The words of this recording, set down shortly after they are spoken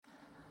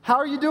How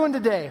are you doing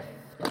today?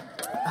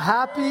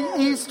 Happy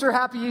Easter,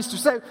 happy Easter.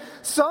 So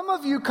some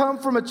of you come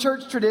from a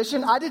church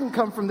tradition. I didn't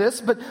come from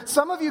this, but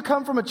some of you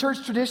come from a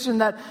church tradition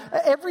that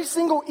every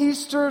single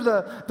Easter,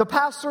 the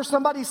pastor,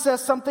 somebody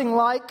says something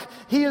like,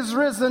 "He is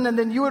risen," and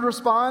then you would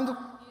respond.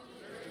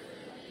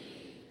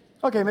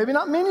 Okay, maybe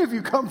not many of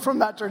you come from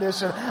that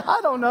tradition. I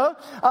don't know.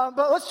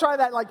 But let's try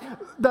that. Like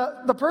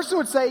the person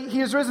would say, "He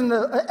is risen."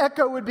 The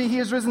echo would be, "He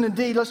is risen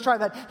indeed." Let's try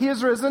that. He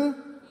is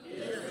risen.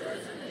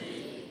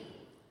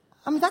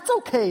 I mean, that's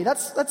okay.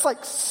 That's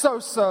like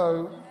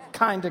so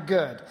kind of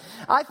good.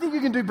 I think you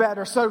can do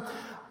better. So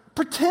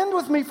pretend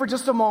with me for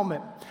just a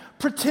moment.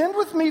 Pretend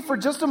with me for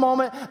just a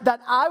moment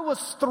that I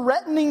was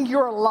threatening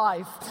your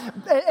life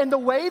and the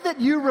way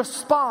that you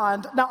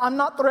respond. Now, I'm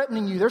not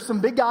threatening you. There's some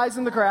big guys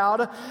in the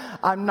crowd.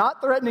 I'm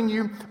not threatening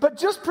you. But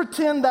just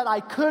pretend that I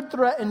could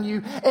threaten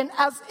you. And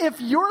as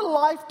if your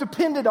life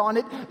depended on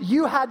it,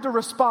 you had to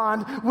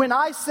respond. When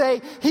I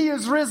say, "He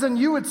is risen,"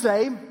 you would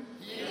say,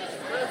 "He is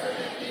risen."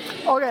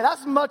 Okay,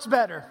 that's much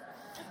better.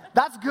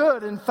 That's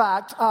good, in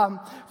fact.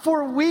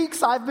 For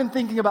weeks, I've been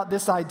thinking about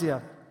this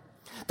idea.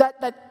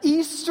 That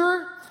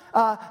Easter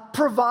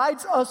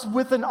provides us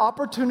with an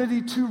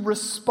opportunity to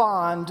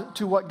respond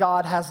to what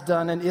God has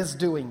done and is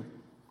doing.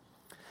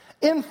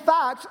 In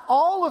fact,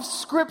 all of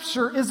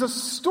Scripture is a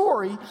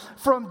story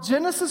from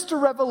Genesis to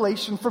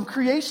Revelation, from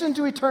creation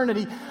to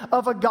eternity,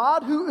 of a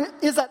God who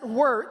is at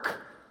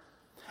work,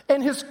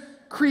 and His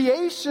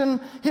creation,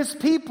 His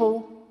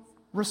people,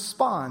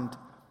 respond.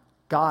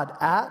 God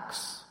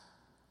acts,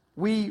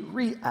 we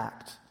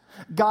react.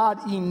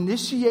 God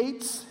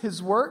initiates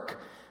His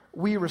work,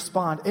 we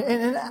respond.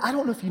 And I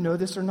don't know if you know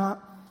this or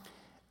not.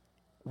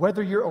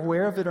 Whether you're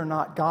aware of it or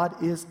not,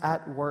 God is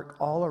at work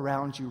all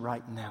around you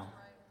right now.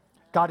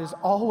 God is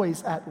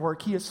always at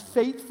work. He is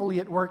faithfully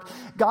at work.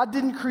 God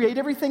didn't create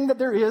everything that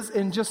there is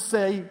and just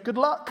say, "Good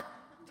luck."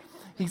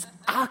 He's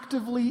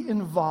actively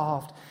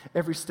involved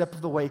every step of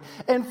the way.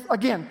 And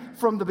again,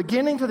 from the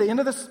beginning to the end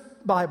of this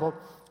Bible,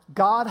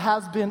 God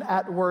has been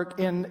at work,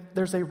 and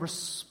there's a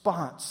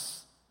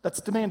response that's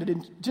demanded.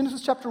 In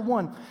Genesis chapter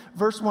 1,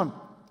 verse 1,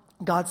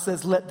 God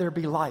says, "Let there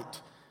be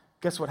light."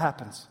 Guess what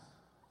happens?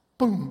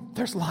 Boom,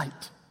 there's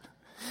light.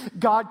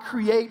 God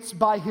creates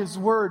by His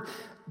word.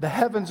 The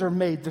heavens are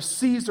made, the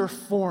seas are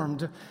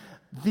formed,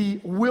 the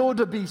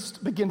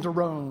wildebeest begin to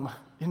roam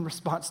in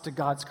response to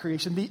God's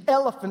creation. The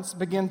elephants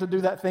begin to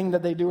do that thing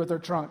that they do with their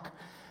trunk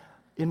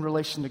in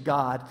relation to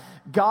God.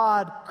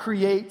 God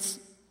creates,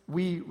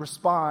 we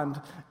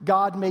respond.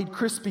 God made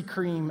Krispy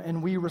Kreme,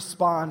 and we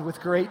respond with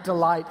great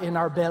delight in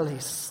our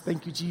bellies.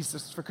 Thank you,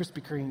 Jesus, for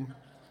Krispy Kreme.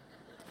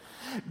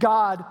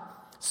 God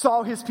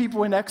saw His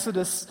people in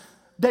Exodus.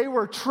 They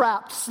were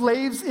trapped,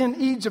 slaves in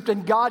Egypt,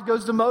 and God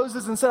goes to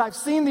Moses and said, "I've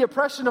seen the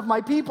oppression of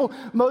my people.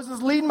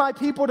 Moses, lead my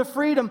people to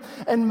freedom."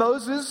 And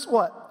Moses,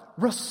 what?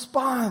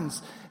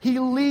 Responds. He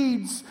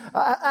leads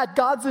at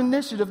God's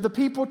initiative the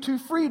people to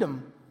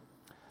freedom.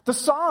 The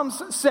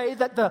Psalms say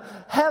that the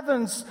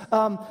heavens,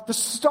 the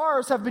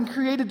stars have been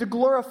created to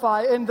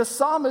glorify, and the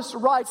psalmist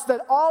writes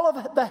that all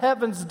of the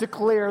heavens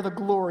declare the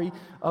glory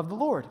of the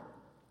Lord.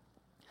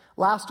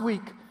 Last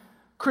week,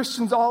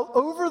 Christians all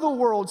over the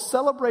world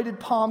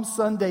celebrated Palm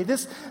Sunday,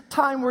 this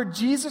time where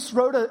Jesus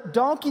rode a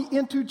donkey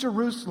into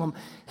Jerusalem.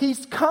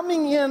 He's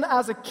coming in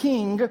as a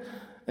king,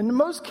 and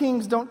most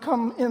kings don't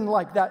come in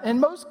like that, and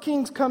most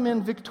kings come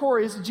in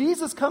victorious.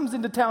 Jesus comes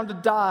into town to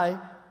die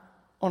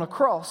on a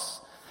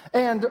cross.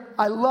 And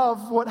I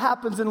love what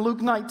happens in Luke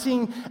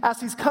 19.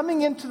 As He's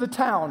coming into the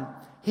town,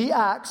 He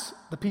acts,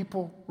 the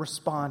people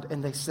respond,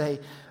 and they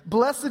say,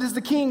 "Blessed is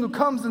the King who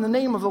comes in the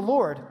name of the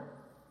Lord.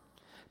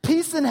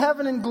 Peace in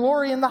heaven and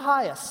glory in the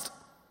highest."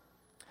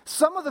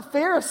 Some of the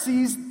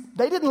Pharisees,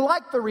 they didn't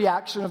like the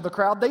reaction of the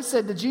crowd. They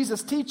said to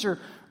Jesus, "Teacher,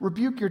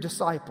 rebuke your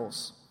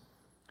disciples."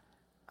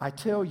 "I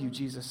tell you,"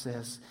 Jesus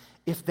says,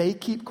 "if they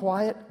keep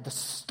quiet, the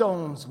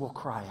stones will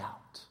cry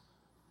out."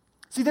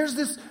 See, there's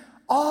this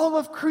all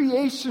of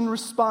creation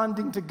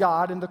responding to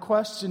God, and the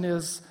question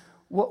is,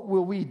 what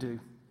will we do?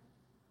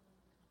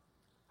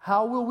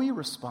 How will we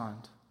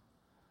respond?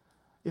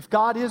 If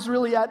God is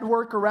really at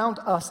work around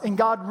us, and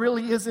God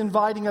really is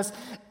inviting us,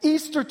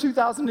 Easter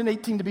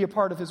 2018, to be a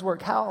part of His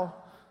work, how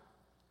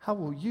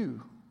will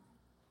you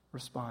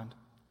respond?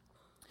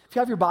 If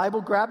you have your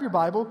Bible, grab your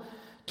Bible,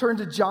 turn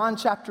to John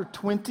chapter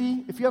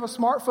 20. If you have a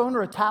smartphone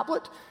or a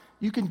tablet,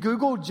 you can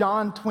Google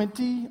John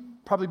 20.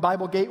 Probably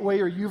Bible Gateway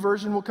or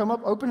YouVersion will come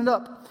up. Open it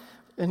up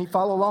and you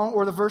follow along,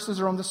 or the verses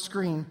are on the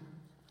screen.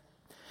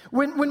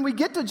 When we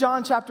get to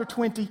John chapter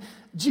 20,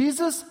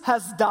 Jesus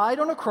has died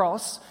on a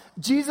cross.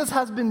 Jesus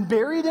has been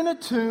buried in a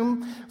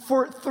tomb.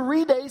 For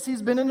 3 days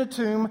He's been in a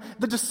tomb.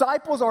 The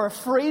disciples are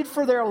afraid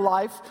for their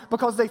life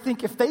because they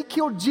think, if they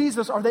killed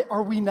Jesus,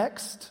 are we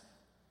next?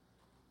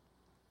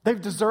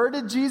 They've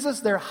deserted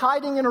Jesus. They're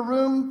hiding in a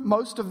room,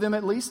 most of them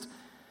at least.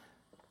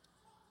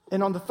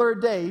 And on the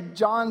third day,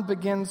 John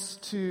begins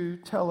to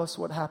tell us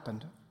what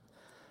happened.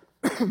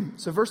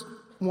 So verse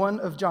 1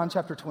 of John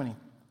chapter 20.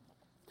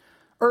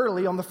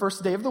 Early on the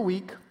first day of the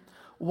week,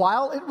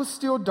 while it was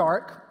still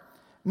dark,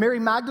 Mary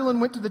Magdalene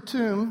went to the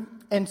tomb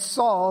and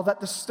saw that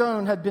the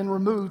stone had been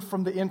removed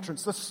from the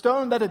entrance. The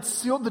stone that had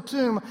sealed the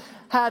tomb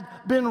had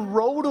been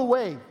rolled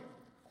away.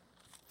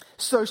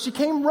 So she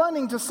came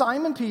running to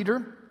Simon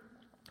Peter,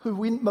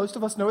 who most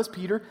of us know as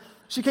Peter.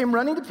 She came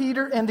running to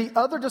Peter and the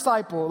other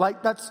disciple,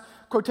 like that's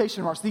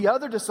quotation marks, the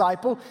other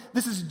disciple.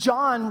 This is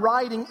John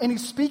writing, and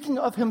he's speaking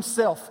of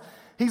himself.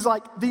 He's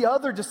like, the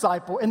other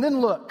disciple. And then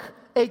look,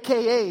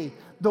 a.k.a.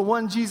 the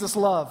one Jesus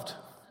loved.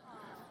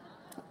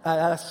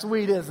 That's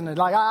sweet, isn't it?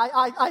 Like,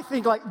 I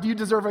think, like, do you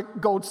deserve a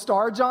gold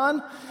star,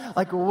 John?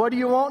 Like, what do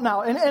you want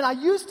now? And I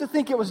used to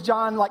think it was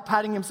John, like,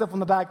 patting himself on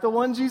the back. The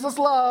one Jesus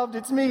loved,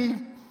 it's me.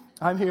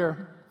 I'm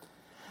here.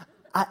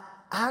 I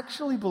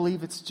actually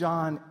believe it's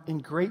John in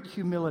great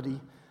humility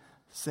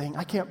saying,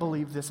 I can't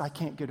believe this. I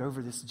can't get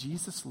over this.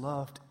 Jesus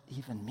loved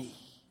even me.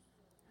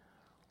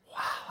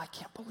 Wow, I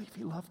can't believe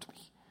he loved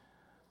me.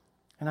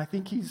 And I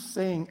think he's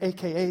saying,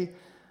 a.k.a.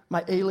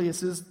 my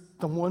alias is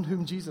the one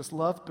whom Jesus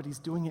loved, but he's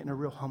doing it in a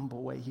real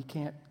humble way. He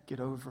can't get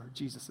over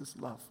Jesus'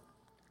 love.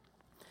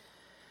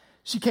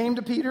 She came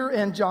to Peter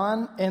and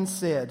John and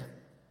said,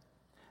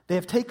 they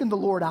have taken the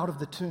Lord out of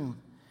the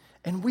tomb,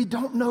 and we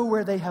don't know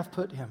where they have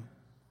put him.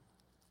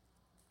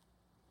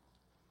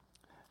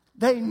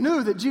 They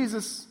knew that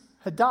Jesus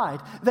had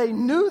died. They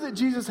knew that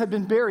Jesus had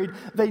been buried.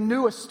 They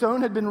knew a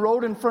stone had been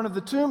rolled in front of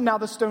the tomb. Now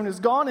the stone is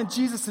gone and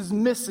Jesus is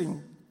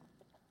missing.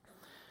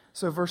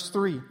 So verse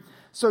 3.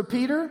 So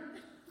Peter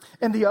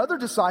and the other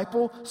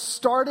disciple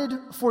started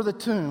for the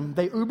tomb.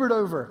 They Ubered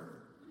over.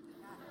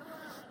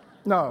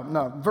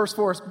 No. Verse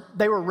 4,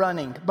 they were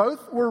running.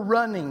 Both were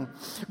running.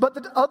 But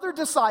the other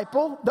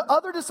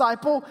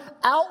disciple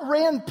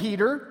outran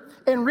Peter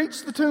and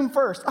reached the tomb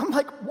first. I'm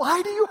like,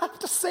 why do you have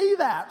to say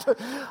that?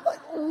 Like,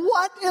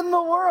 what in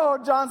the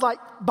world? John's like,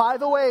 by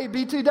the way,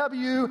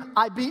 BTW,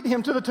 I beat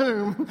him to the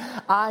tomb.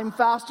 I'm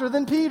faster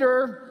than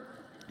Peter.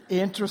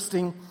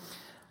 Interesting.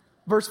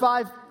 Verse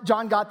 5,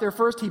 John got there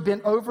first. He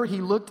bent over.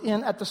 He looked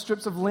in at the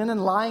strips of linen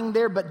lying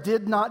there, but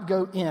did not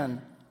go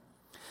in.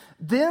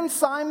 Then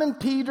Simon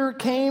Peter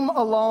came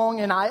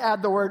along, and I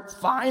add the word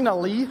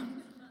finally,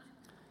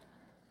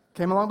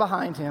 came along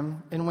behind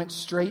him and went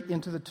straight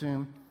into the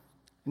tomb.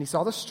 And he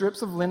saw the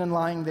strips of linen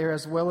lying there,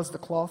 as well as the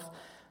cloth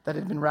that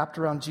had been wrapped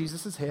around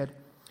Jesus' head.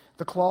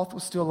 The cloth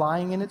was still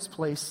lying in its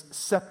place,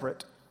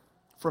 separate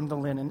from the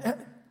linen.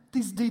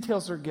 These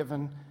details are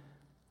given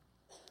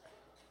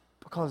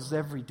because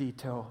every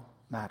detail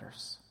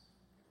matters.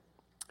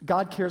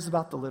 God cares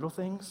about the little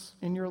things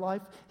in your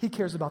life. He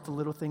cares about the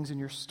little things in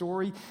your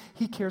story.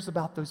 He cares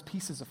about those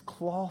pieces of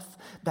cloth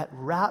that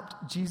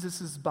wrapped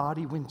Jesus'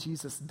 body when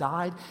Jesus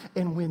died.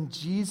 And when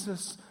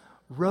Jesus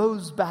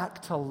rose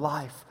back to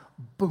life,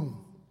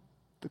 boom,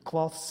 the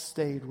cloth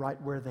stayed right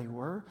where they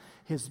were.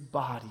 His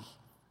body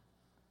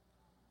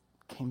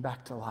came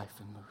back to life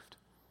and moved.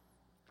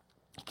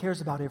 He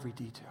cares about every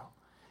detail.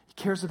 He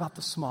cares about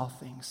the small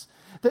things.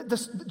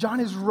 John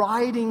is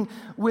writing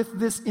with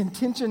this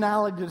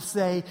intentionality to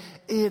say,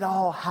 it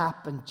all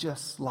happened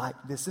just like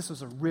this. This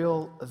was a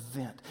real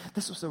event.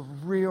 This was a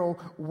real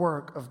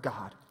work of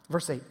God.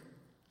 Verse 8.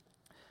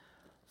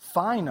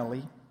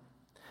 Finally,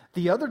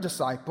 the other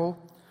disciple,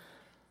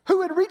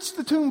 who had reached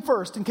the tomb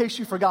first, in case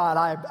you forgot,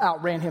 I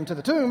outran him to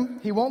the tomb.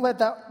 He won't let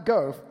that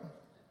go.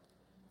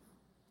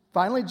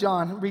 Finally,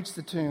 John reached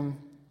the tomb,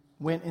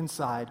 went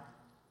inside.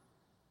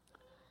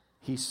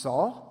 He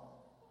saw,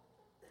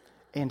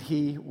 and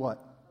he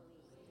what?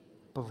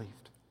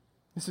 Believed.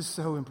 This is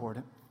so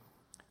important.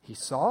 He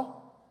saw,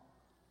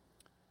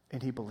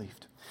 and he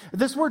believed.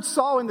 This word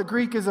saw in the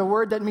Greek is a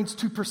word that means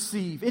to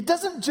perceive. It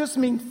doesn't just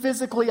mean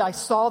physically, I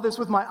saw this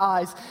with my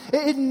eyes.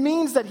 It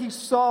means that he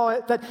saw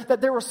it,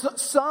 that there was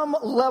some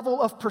level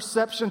of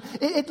perception.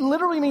 It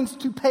literally means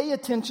to pay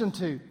attention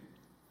to.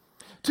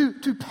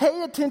 To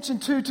pay attention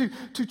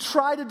to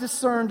try to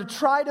discern, to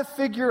try to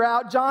figure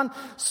out. John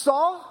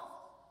saw,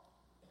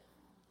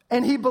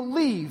 and he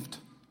believed.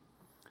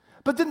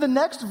 But then the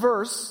next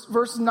verse,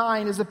 verse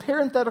 9, is a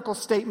parenthetical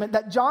statement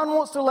that John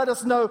wants to let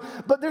us know,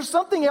 but there's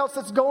something else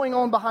that's going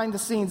on behind the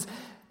scenes.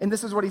 And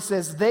this is what he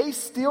says. They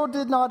still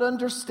did not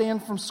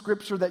understand from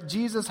Scripture that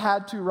Jesus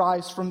had to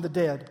rise from the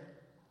dead.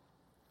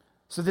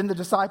 So then the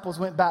disciples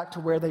went back to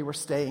where they were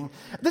staying.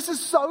 This is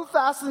so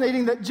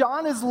fascinating that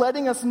John is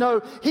letting us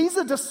know he's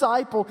a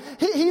disciple.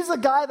 He's a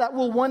guy that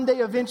will one day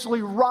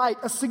eventually write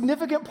a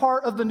significant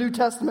part of the New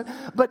Testament.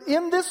 But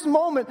in this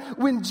moment,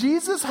 when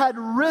Jesus had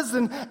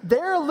risen,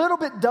 they're a little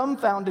bit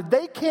dumbfounded.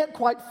 They can't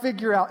quite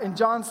figure out. And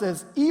John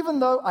says, even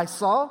though I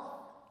saw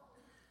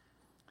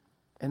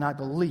and I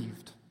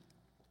believed,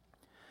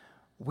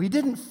 we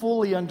didn't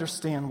fully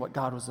understand what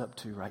God was up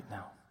to right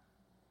now.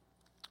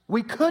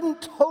 We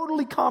couldn't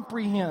totally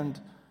comprehend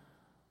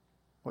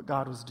what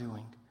God was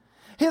doing.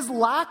 His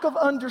lack of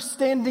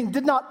understanding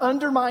did not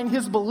undermine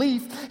his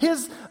belief.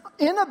 His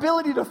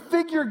inability to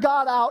figure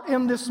God out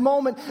in this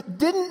moment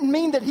didn't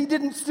mean that he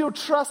didn't still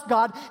trust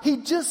God.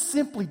 He just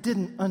simply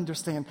didn't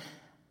understand.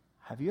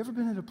 Have you ever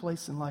been at a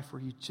place in life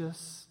where you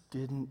just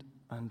didn't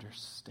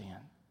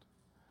understand?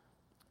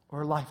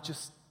 Or life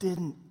just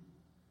didn't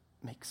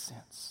make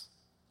sense?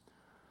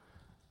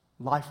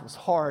 life was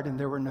hard and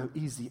there were no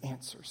easy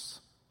answers.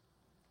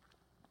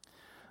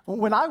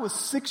 When I was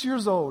 6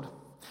 years old,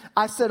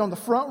 I sat on the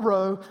front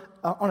row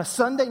on a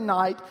Sunday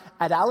night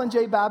at Allen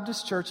J.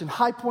 Baptist Church in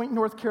High Point,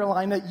 North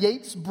Carolina.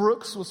 Yates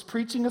Brooks was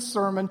preaching a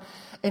sermon,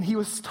 and he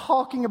was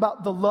talking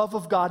about the love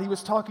of God. He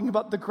was talking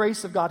about the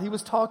grace of God. He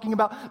was talking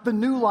about the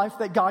new life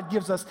that God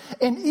gives us.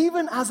 And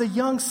even as a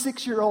young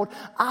 6-year-old,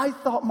 I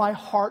thought my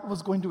heart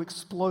was going to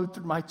explode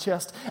through my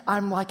chest.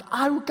 I'm like,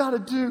 I've got to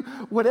do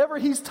whatever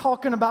he's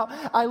talking about.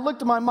 I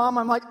looked at my mom.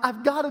 I'm like,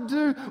 I've got to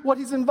do what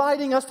he's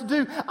inviting us to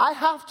do. I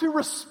have to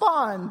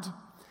respond.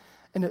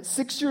 And at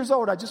 6 years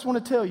old, I just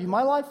want to tell you,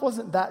 my life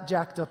wasn't that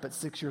jacked up at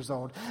 6 years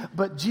old,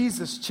 but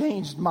Jesus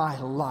changed my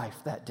life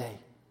that day,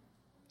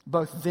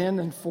 both then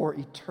and for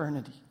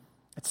eternity,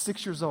 at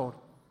 6 years old.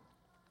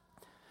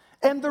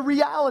 And the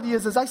reality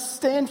is, as I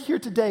stand here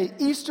today,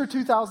 Easter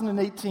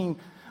 2018,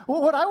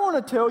 what I want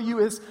to tell you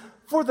is,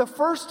 for the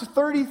first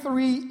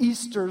 33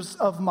 Easters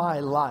of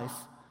my life,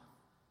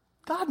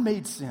 God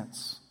made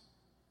sense.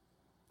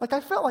 Like,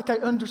 I felt like I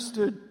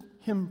understood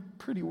him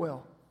pretty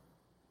well.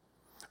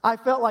 I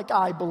felt like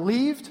I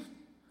believed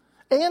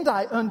and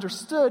I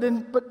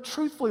understood, but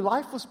truthfully,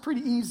 life was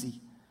pretty easy.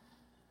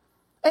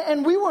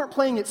 And we weren't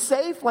playing it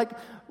safe. Like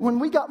when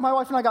my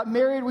wife and I got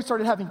married, we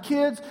started having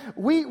kids.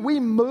 We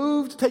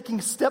moved,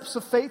 taking steps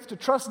of faith to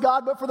trust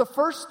God. But for the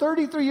first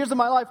 33 years of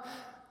my life,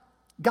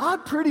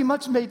 God pretty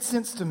much made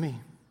sense to me.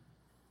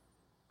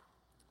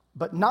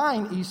 But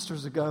 9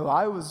 Easters ago,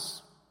 I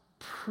was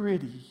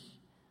pretty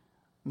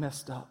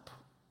messed up.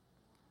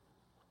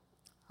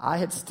 I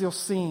had still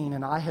seen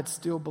and I had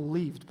still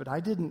believed, but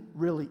I didn't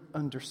really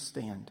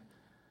understand.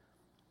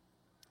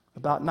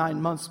 About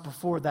 9 months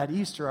before that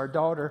Easter, our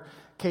daughter,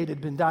 Kate,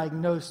 had been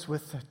diagnosed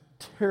with a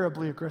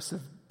terribly aggressive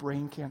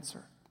brain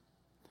cancer.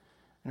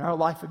 And our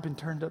life had been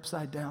turned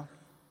upside down.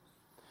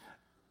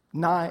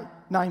 Nine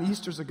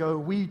Easters ago,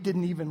 we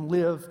didn't even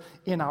live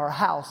in our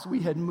house. We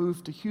had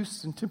moved to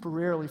Houston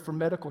temporarily for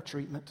medical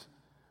treatment.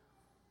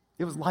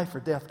 It was life or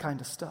death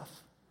kind of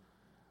stuff.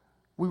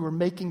 We were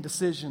making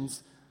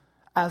decisions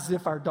as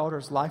if our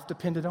daughter's life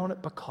depended on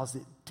it, because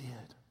it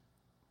did.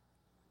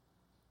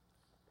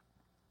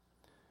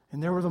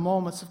 And there were the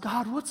moments of,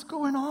 God, what's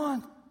going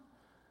on?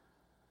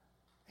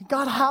 And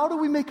God, how do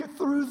we make it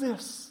through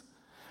this?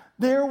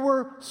 There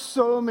were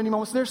so many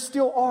moments, there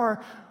still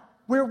are,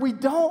 where we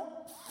don't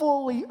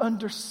fully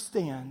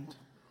understand.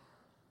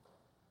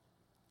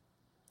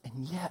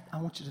 And yet,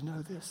 I want you to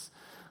know this.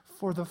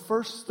 For the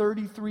first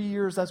 33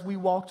 years as we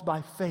walked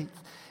by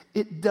faith,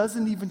 it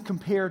doesn't even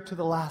compare to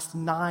the last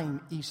 9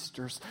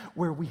 Easters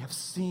where we have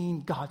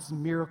seen God's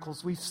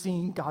miracles. We've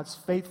seen God's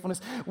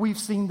faithfulness. We've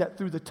seen that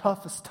through the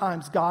toughest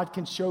times, God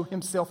can show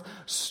himself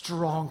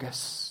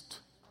strongest.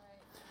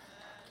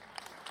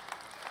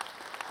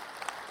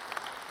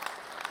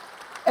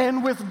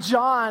 And with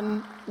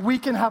John, we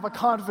can have a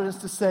confidence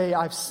to say,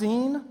 I've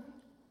seen,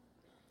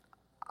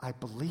 I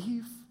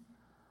believe,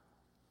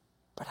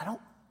 but I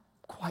don't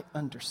quite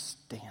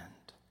understand.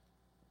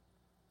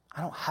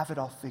 I don't have it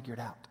all figured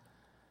out.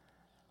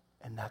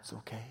 And that's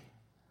okay,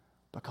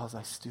 because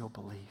I still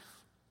believe.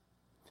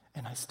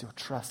 And I still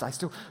trust. I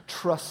still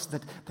trust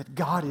that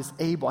God is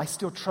able. I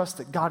still trust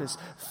that God is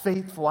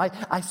faithful.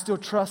 I still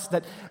trust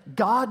that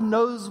God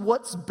knows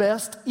what's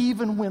best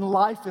even when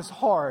life is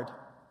hard.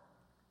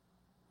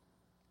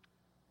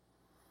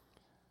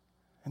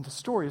 And the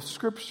story of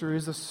Scripture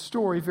is a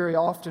story very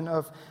often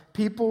of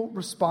people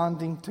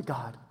responding to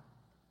God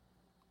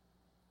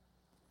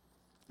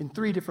in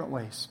 3 different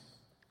ways.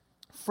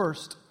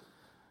 First,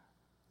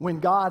 when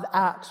God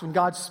acts, when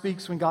God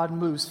speaks, when God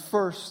moves,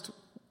 first,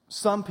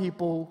 some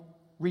people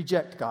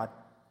reject God.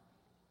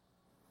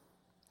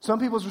 Some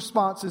people's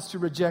response is to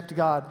reject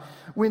God.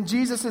 When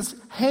Jesus is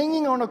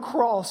hanging on a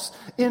cross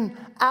in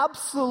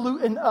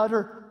absolute and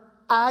utter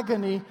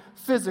agony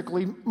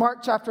physically, Mark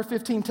chapter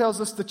 15 tells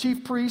us the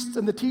chief priests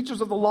and the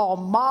teachers of the law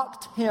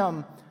mocked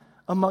him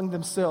among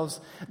themselves.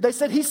 They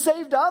said, he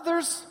saved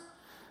others,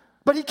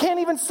 but he can't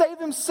even save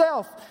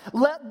himself.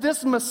 Let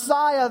this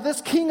Messiah,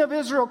 this King of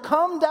Israel,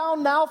 come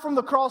down now from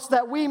the cross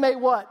that we may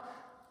what?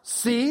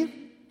 See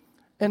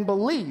and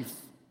believe.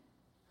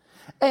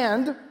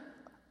 And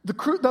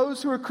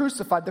those who were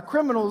crucified, the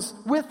criminals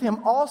with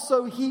him,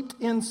 also heaped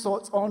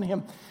insults on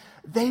him.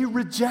 They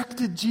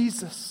rejected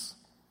Jesus.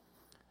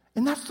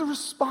 And that's the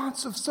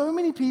response of so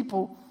many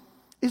people,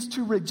 is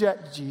to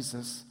reject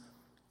Jesus.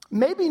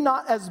 Maybe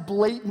not as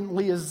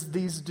blatantly as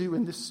these do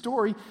in this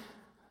story.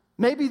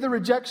 Maybe the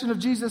rejection of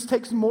Jesus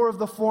takes more of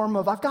the form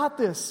of, I've got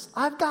this.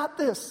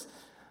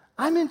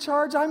 I'm in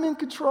charge, I'm in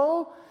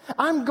control.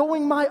 I'm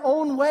going my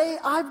own way,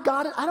 I've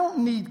got it. I don't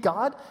need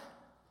God.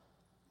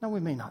 Now,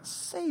 we may not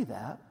say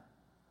that,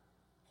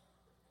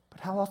 but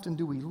how often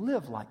do we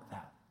live like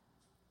that?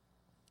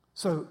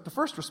 So the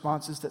first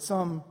response is that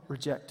some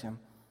reject him.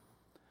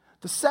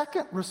 The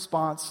second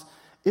response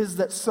is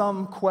that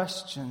some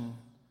question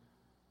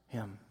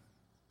him.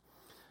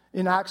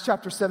 In Acts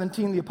chapter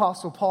 17, the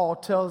Apostle Paul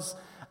tells,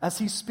 as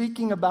he's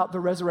speaking about the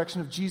resurrection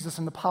of Jesus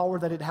and the power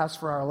that it has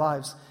for our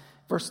lives,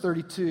 Verse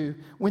 32,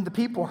 when the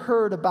people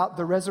heard about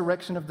the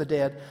resurrection of the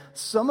dead,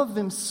 some of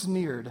them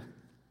sneered.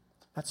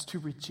 That's to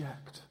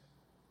reject.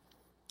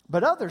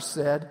 But others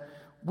said,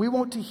 we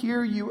want to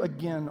hear you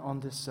again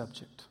on this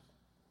subject.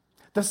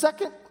 The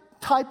second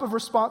type of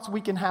response we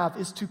can have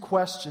is to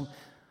question.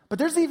 But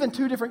there's even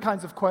two different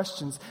kinds of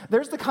questions.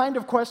 There's the kind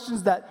of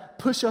questions that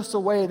push us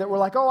away, that we're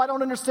like, oh, I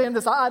don't understand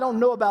this, I don't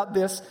know about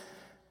this.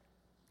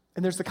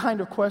 And there's the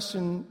kind of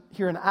question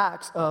here in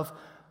Acts of,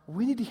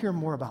 we need to hear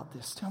more about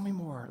this. Tell me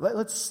more.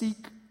 Let's seek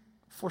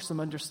for some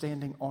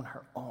understanding on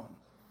her own.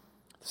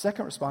 The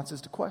second response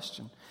is to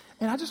question.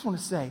 And I just want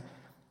to say,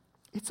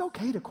 it's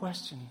okay to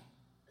question.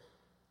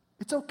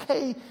 It's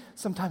okay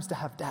sometimes to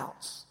have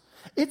doubts.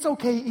 It's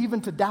okay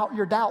even to doubt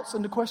your doubts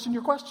and to question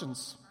your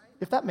questions,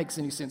 if that makes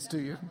any sense to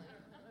you.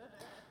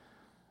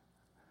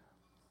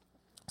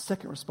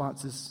 Second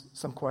response is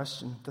some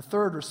question. The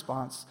third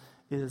response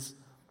is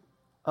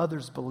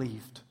others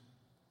believed.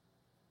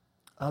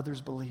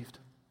 Others believed.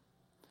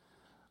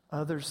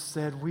 Others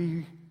said,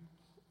 we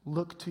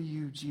look to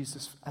you,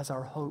 Jesus, as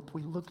our hope.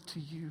 We look to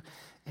you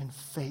in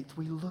faith.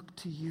 We look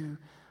to you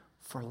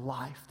for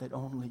life that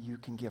only you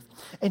can give.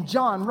 And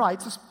John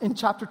writes in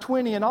chapter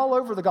 20 and all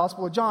over the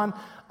Gospel of John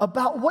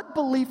about what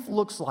belief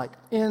looks like.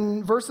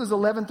 In verses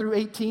 11 through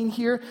 18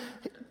 here,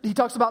 he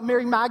talks about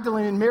Mary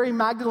Magdalene. And Mary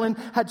Magdalene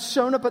had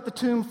shown up at the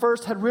tomb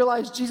first, had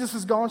realized Jesus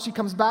is gone. She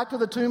comes back to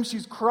the tomb.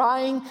 She's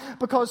crying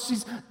because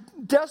she's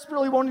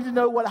desperately wanting to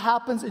know what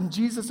happens. And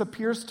Jesus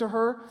appears to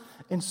her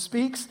and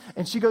speaks.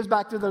 And she goes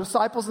back to the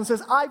disciples and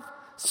says, I've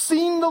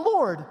seen the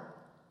Lord.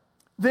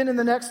 Then in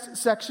the next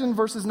section,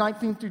 verses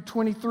 19 through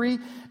 23,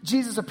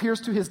 Jesus appears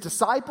to his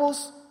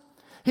disciples.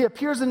 He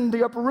appears in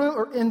the upper room,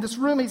 or in this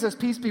room. He says,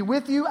 peace be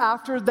with you.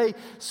 After they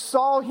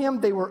saw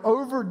him, they were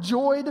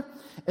overjoyed.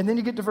 And then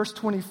you get to verse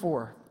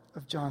 24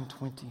 of John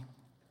 20.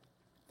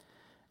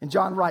 And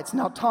John writes,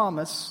 now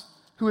Thomas,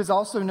 who is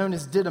also known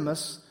as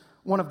Didymus,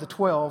 one of the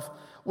 12,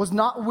 was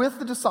not with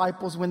the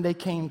disciples when they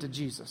came to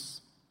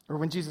Jesus, or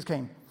when Jesus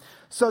came.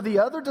 So the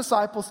other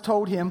disciples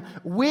told him,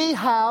 we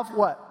have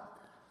what?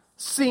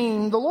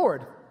 Seen the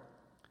Lord.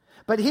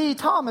 But he,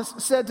 Thomas,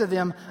 said to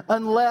them,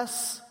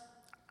 unless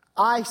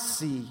I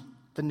see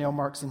the nail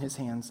marks in his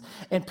hands,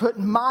 and put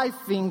my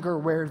finger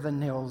where the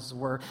nails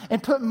were,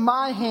 and put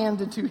my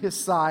hand into his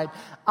side,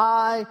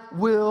 I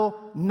will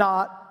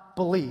not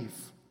believe.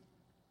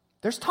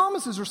 There's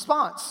Thomas's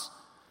response.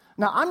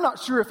 Now, I'm not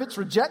sure if it's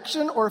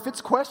rejection or if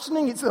it's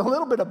questioning. It's a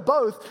little bit of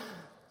both.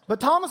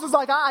 But Thomas is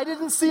like, I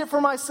didn't see it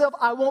for myself.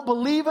 I won't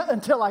believe it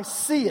until I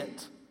see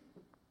it.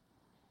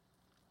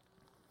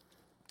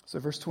 So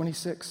verse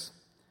 26,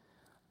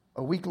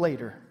 a week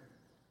later,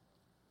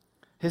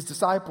 his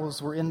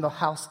disciples were in the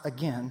house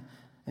again,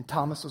 and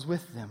Thomas was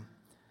with them.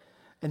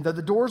 And though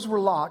the doors were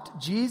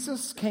locked,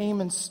 Jesus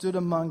came and stood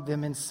among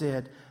them and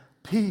said,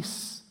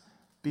 peace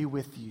be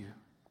with you.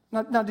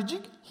 Now, did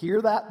you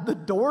hear that? The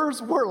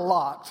doors were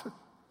locked.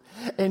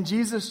 And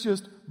Jesus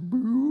just,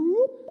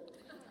 boop,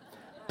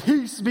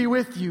 peace be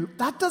with you.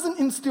 That doesn't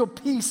instill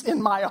peace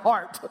in my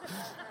heart.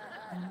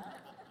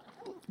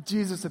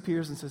 Jesus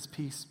appears and says,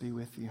 peace be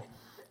with you.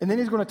 And then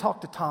he's going to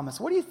talk to Thomas.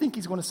 What do you think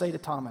he's going to say to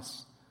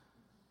Thomas?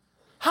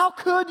 How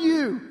could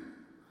you?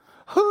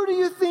 Who do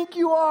you think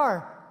you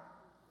are?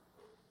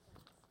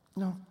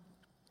 No.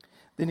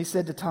 Then he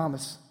said to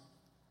Thomas,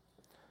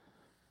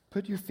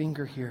 put your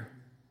finger here.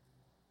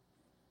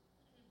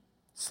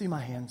 See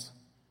my hands.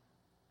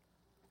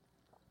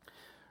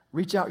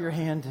 Reach out your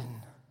hand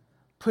and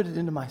put it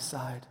into my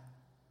side.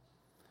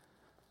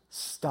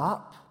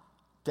 Stop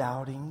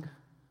doubting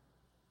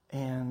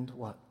and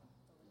what?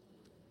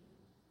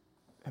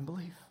 And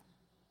believe.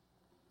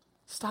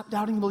 Stop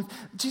doubting and believe.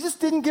 Jesus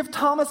didn't give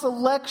Thomas a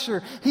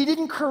lecture. He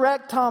didn't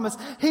correct Thomas.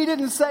 He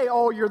didn't say,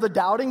 oh, you're the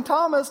doubting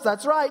Thomas.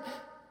 That's right.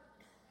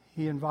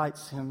 He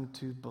invites him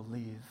to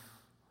believe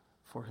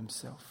for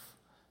himself,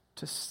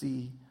 to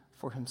see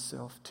for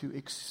himself, to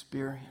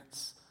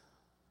experience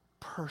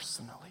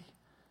personally,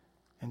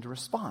 and to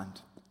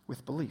respond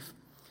with belief.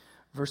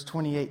 Verse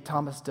 28,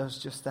 Thomas does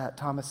just that.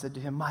 Thomas said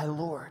to him, my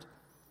Lord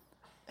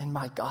and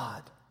my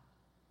God.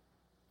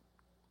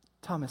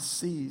 Thomas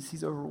sees,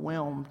 he's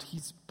overwhelmed,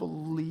 he's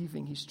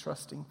believing, he's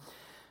trusting.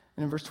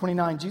 And in verse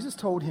 29, Jesus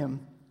told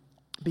him,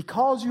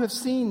 because you have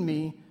seen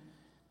me,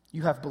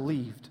 you have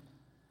believed.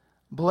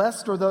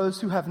 Blessed are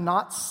those who have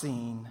not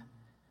seen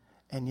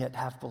and yet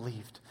have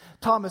believed.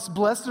 Thomas,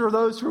 blessed are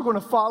those who are going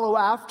to follow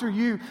after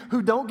you,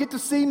 who don't get to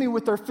see me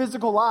with their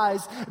physical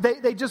eyes.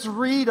 They just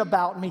read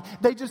about me.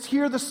 They just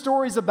hear the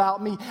stories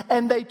about me,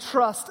 and they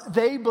trust.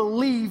 They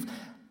believe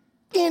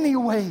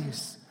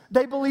anyways.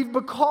 They believe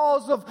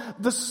because of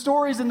the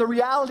stories and the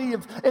reality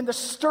of and the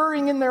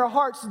stirring in their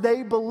hearts.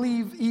 They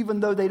believe even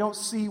though they don't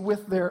see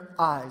with their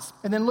eyes.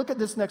 And then look at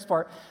this next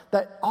part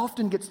that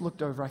often gets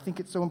looked over. I think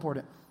it's so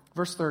important.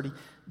 Verse 30.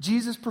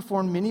 Jesus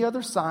performed many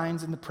other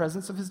signs in the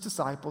presence of his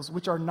disciples,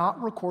 which are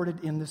not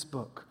recorded in this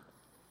book.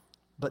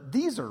 But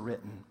these are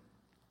written.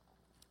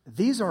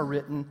 These are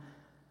written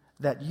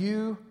that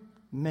you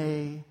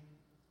may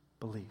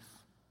believe.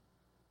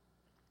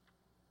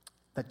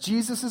 that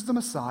Jesus is the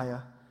Messiah,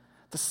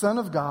 the Son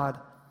of God,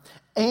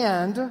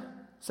 and,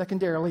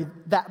 secondarily,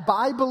 that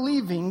by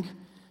believing,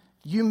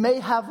 you may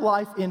have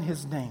life in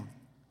his name.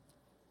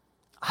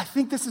 I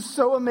think this is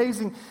so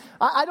amazing.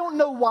 I don't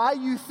know why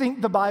you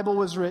think the Bible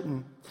was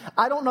written.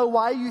 I don't know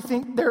why you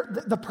think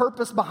the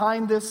purpose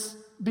behind this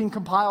being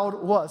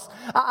compiled was.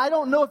 I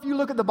don't know if you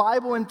look at the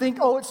Bible and think,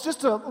 oh, it's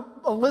just a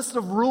list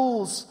of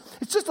rules.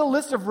 It's just a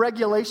list of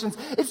regulations.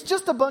 It's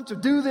just a bunch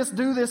of do this,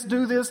 do this,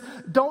 do this,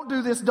 don't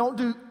do this, don't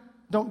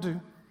do.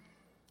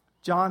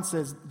 John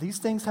says, these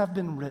things have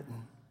been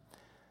written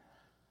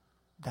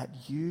that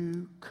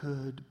you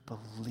could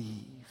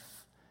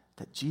believe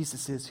that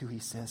Jesus is who he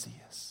says he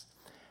is.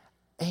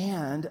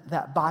 And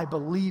that by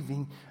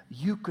believing,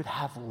 you could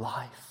have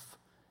life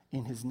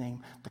in his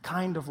name. The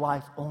kind of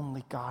life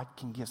only God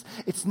can give.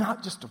 It's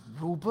not just a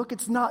rule book.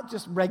 It's not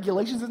just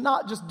regulations. It's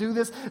not just do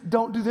this,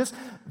 don't do this.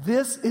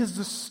 This is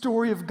the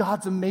story of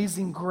God's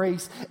amazing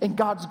grace and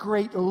God's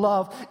great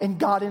love. And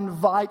God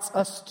invites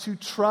us to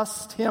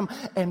trust him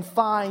and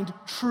find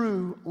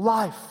true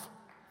life.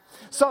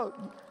 So,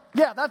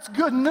 yeah, that's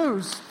good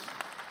news.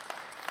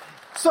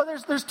 So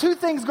there's two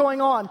things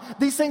going on.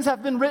 These things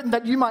have been written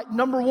that you might,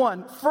 number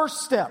one,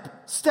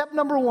 step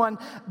number one,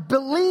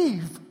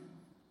 believe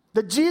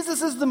that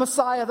Jesus is the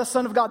Messiah, the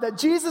Son of God, that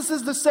Jesus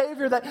is the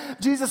Savior,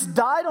 that Jesus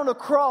died on a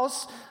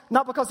cross,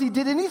 not because he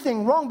did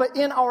anything wrong, but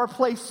in our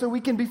place so we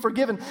can be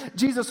forgiven.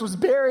 Jesus was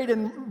buried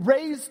and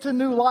raised to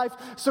new life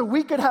so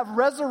we could have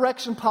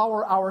resurrection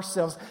power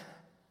ourselves.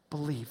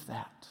 Believe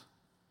that.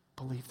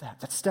 Believe that.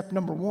 That's step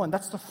number one.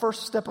 That's the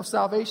first step of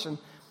salvation.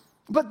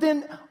 But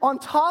then on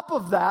top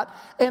of that,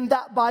 and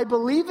that by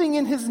believing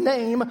in his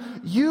name,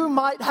 you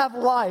might have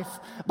life.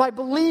 By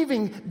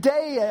believing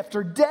day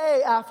after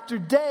day after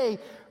day,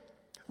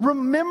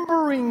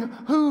 remembering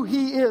who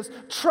he is,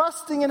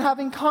 trusting and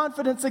having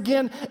confidence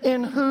again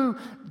in who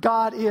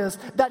God is,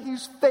 that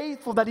he's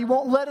faithful, that he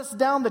won't let us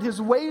down, that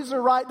his ways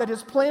are right, that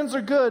his plans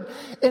are good,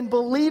 and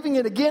believing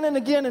it again and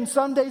again. And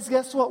some days,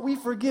 guess what? We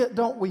forget,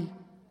 don't we?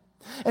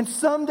 And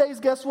some days,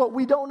 guess what?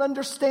 We don't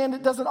understand.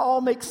 It doesn't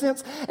all make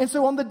sense. And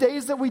so on the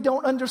days that we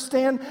don't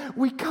understand,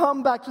 we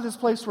come back to this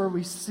place where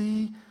we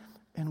see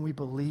and we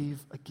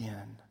believe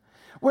again.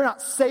 We're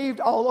not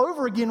saved all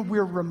over again.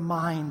 We're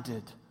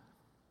reminded.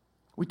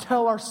 We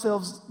tell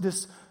ourselves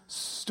this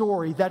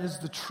story that is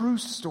the true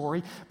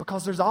story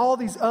because there's all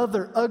these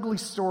other ugly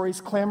stories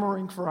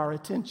clamoring for our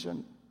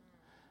attention.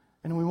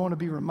 And we want to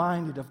be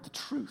reminded of the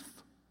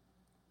truth.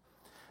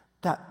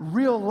 That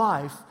real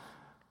life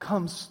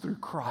comes through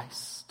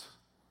Christ.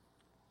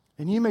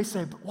 And you may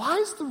say, but why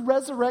is the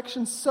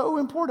resurrection so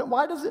important?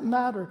 Why does it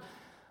matter?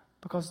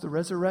 Because the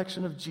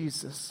resurrection of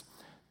Jesus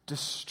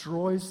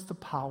destroys the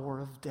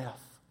power of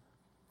death,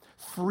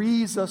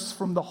 frees us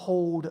from the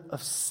hold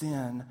of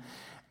sin,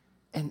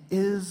 and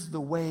is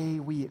the way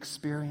we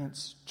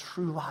experience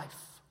true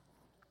life.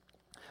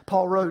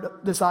 Paul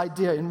wrote this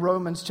idea in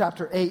Romans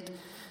chapter 8,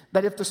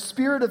 that if the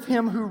spirit of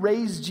him who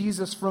raised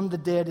Jesus from the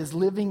dead is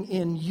living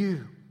in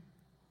you,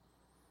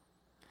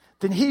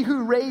 then he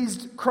who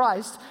raised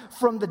Christ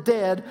from the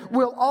dead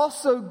will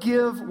also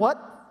give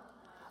what?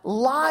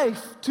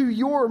 Life to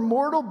your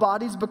mortal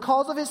bodies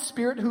because of his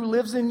spirit who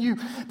lives in you.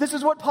 This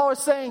is what Paul is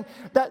saying,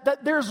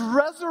 that there's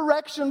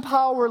resurrection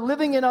power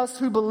living in us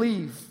who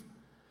believe.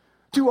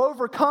 To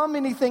overcome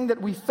anything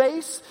that we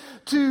face,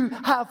 to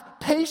have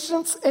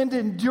patience and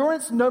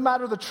endurance no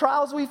matter the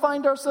trials we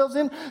find ourselves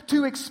in,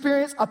 to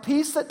experience a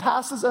peace that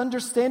passes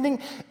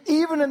understanding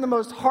even in the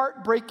most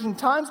heartbreaking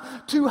times,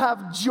 to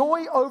have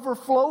joy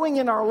overflowing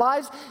in our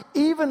lives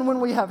even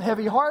when we have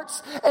heavy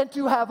hearts, and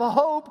to have a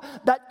hope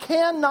that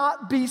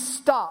cannot be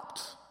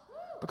stopped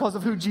because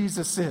of who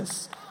Jesus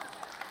is.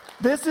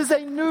 This is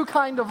a new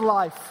kind of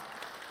life,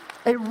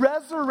 a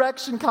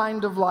resurrection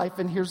kind of life,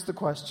 and here's the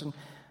question.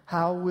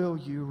 How will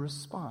you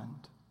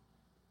respond?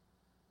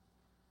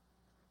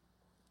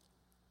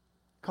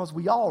 Because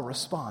we all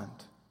respond.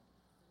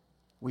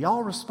 We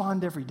all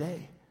respond every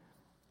day.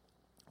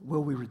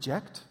 Will we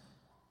reject?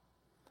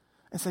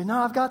 And say, no,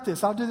 I've got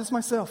this. I'll do this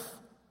myself.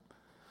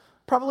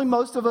 Probably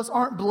most of us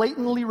aren't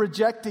blatantly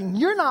rejecting.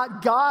 You're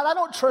not God. I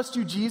don't trust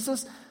you,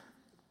 Jesus.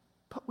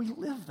 But we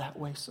live that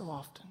way so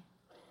often.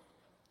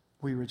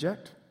 Will you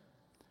reject?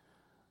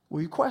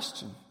 Will you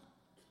question?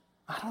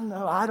 I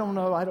don't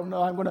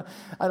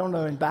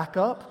know, and back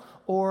up.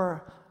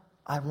 Or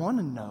I want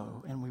to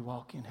know, and we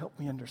walk in, help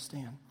me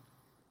understand.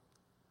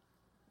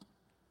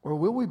 Or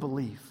will we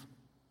believe?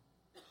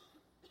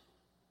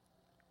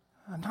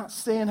 I'm not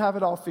saying have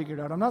it all figured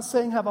out. I'm not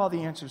saying have all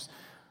the answers.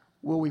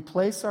 Will we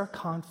place our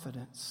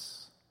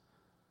confidence?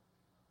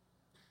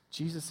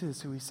 Jesus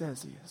is who he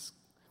says he is.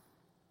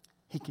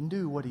 He can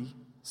do what he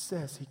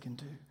says he can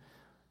do.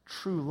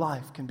 True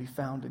life can be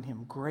found in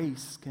him.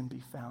 Grace can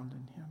be found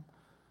in him.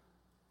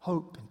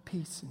 Hope and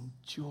peace and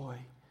joy.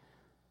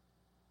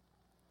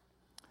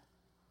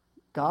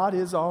 God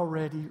is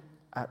already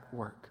at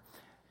work.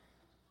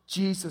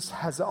 Jesus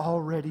has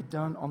already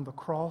done on the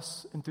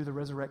cross and through the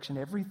resurrection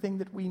everything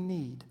that we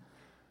need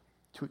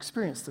to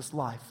experience this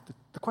life.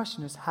 The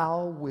question is,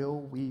 how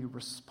will we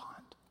respond?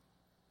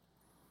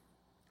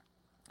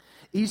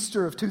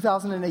 Easter of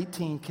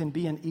 2018 can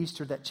be an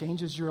Easter that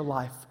changes your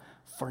life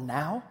for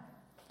now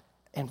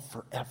and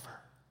forever.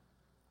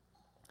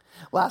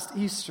 Last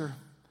Easter,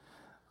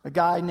 a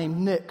guy named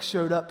Nick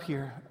showed up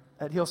here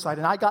at Hillside,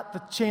 and I got the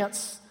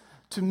chance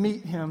to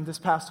meet him this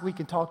past week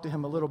and talk to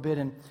him a little bit.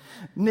 And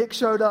Nick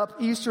showed up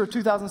Easter of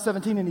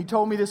 2017, and he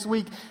told me this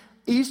week,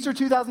 Easter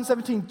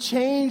 2017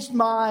 changed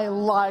my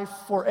life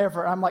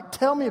forever. I'm like,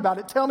 tell me about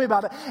it, tell me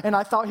about it. And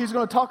I thought he was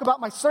going to talk about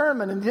my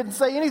sermon, and he didn't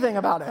say anything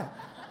about it.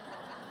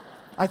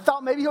 I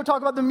thought maybe he'll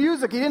talk about the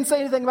music. He didn't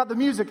say anything about the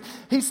music.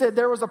 He said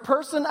there was a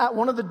person at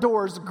one of the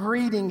doors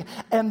greeting,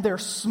 and their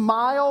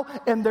smile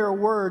and their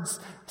words,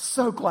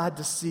 "So glad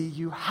to see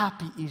you,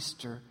 happy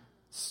Easter,"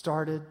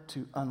 started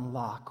to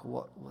unlock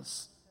what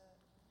was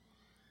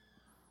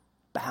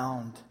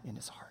bound in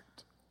his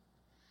heart.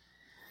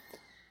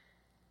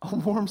 A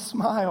warm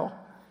smile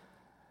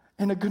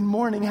and a good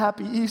morning,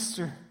 happy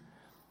Easter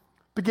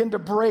began to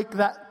break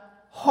that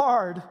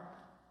hard,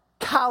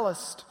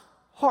 calloused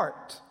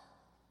heart.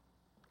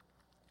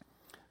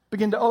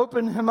 Began to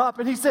open him up,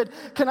 and he said,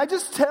 "Can I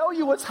just tell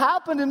you what's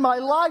happened in my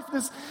life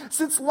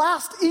since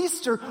last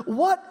Easter?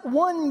 What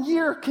 1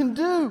 year can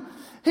do?"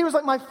 He was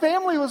like, my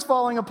family was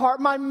falling apart.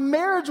 My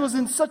marriage was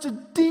in such a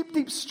deep,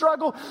 deep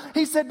struggle.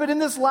 He said, but in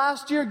this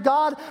last year,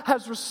 God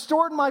has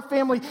restored my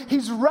family.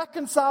 He's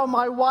reconciled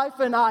my wife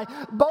and I.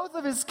 Both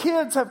of his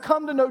kids have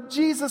come to know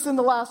Jesus in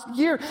the last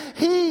year.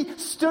 He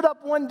stood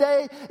up one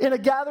day in a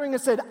gathering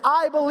and said,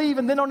 "I believe."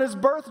 And then on his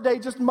birthday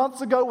just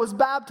months ago was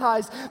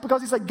baptized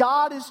because he said,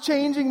 God is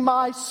changing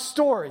my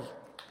story.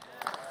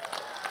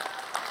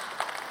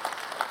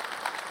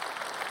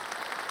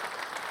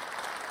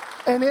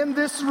 And in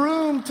this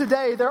room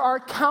today, there are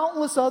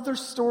countless other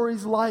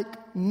stories like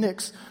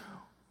Nick's,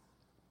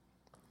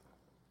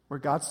 where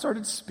God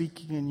started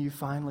speaking and you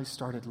finally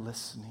started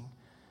listening.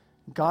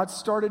 God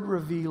started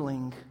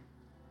revealing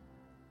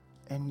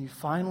and you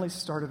finally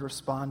started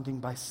responding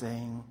by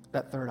saying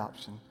that third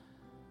option,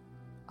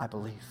 "I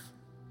believe."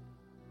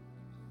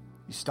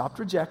 You stopped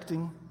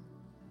rejecting.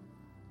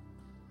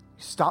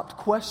 You stopped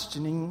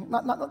questioning.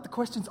 Not the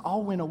questions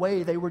all went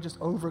away. They were just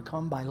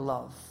overcome by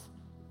love.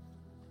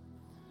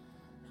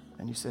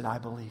 And you said, "I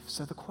believe."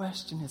 So the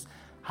question is,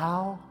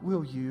 how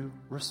will you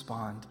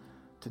respond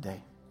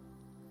today?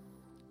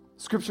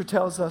 Scripture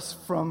tells us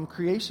from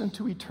creation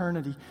to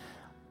eternity,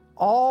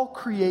 all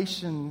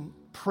creation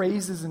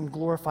praises and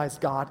glorifies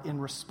God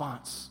in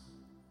response.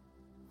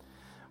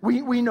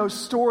 We know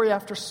story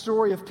after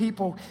story of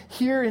people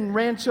here in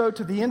Rancho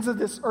to the ends of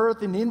this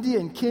earth, in India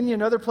and Kenya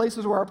and other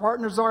places where our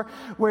partners are,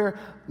 where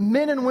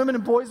men and women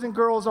and boys and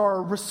girls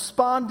are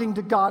responding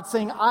to God,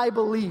 saying, "I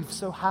believe."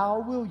 So how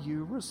will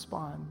you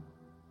respond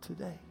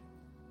today?